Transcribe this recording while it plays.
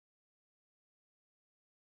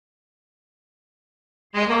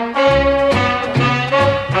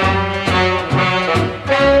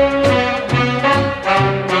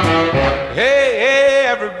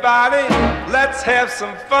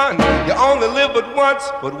some fun. You only live but once,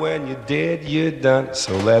 but when you're dead, you're done.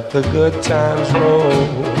 So let the good times roll.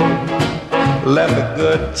 Let the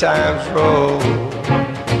good times roll.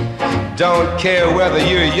 Don't care whether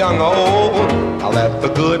you're young or old. I'll let the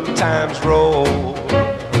good times roll.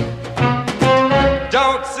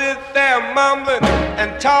 Don't sit there mumbling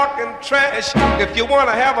and talking trash. If you want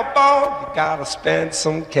to have a ball, you gotta spend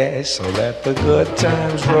some cash. So let the good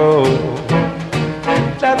times roll.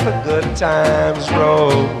 Let the good times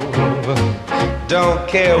roll. Don't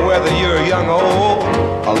care whether you're young or old.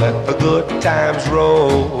 I'll let the good times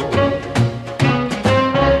roll.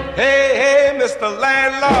 Hey, hey, Mr.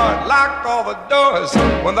 Landlord, lock all the doors.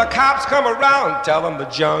 When the cops come around, tell them the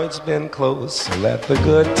joint's been closed. So let the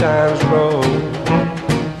good times roll.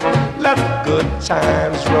 Let the good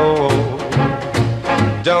times roll.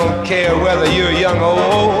 Don't care whether you're young or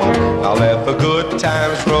old. I'll let the good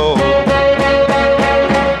times roll.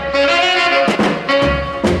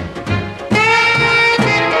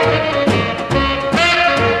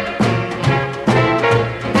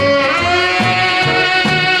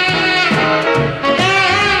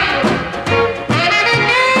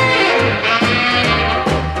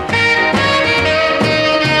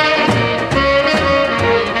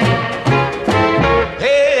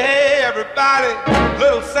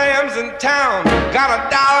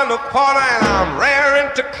 Quarter and I'm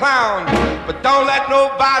raring to clown, but don't let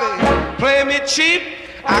nobody play me cheap.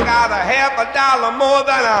 I got a $50 more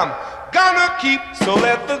than I'm gonna keep. So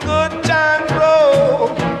let the good times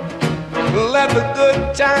roll. Let the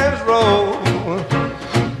good times roll.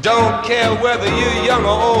 Don't care whether you're young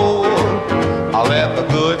or old. I'll let the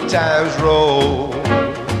good times roll.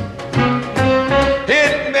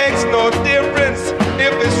 It makes no difference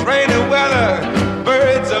if it's rainy weather.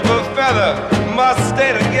 Birds of a feather must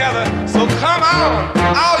stay together. So come on,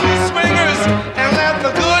 all you swingers, and let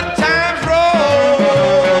the good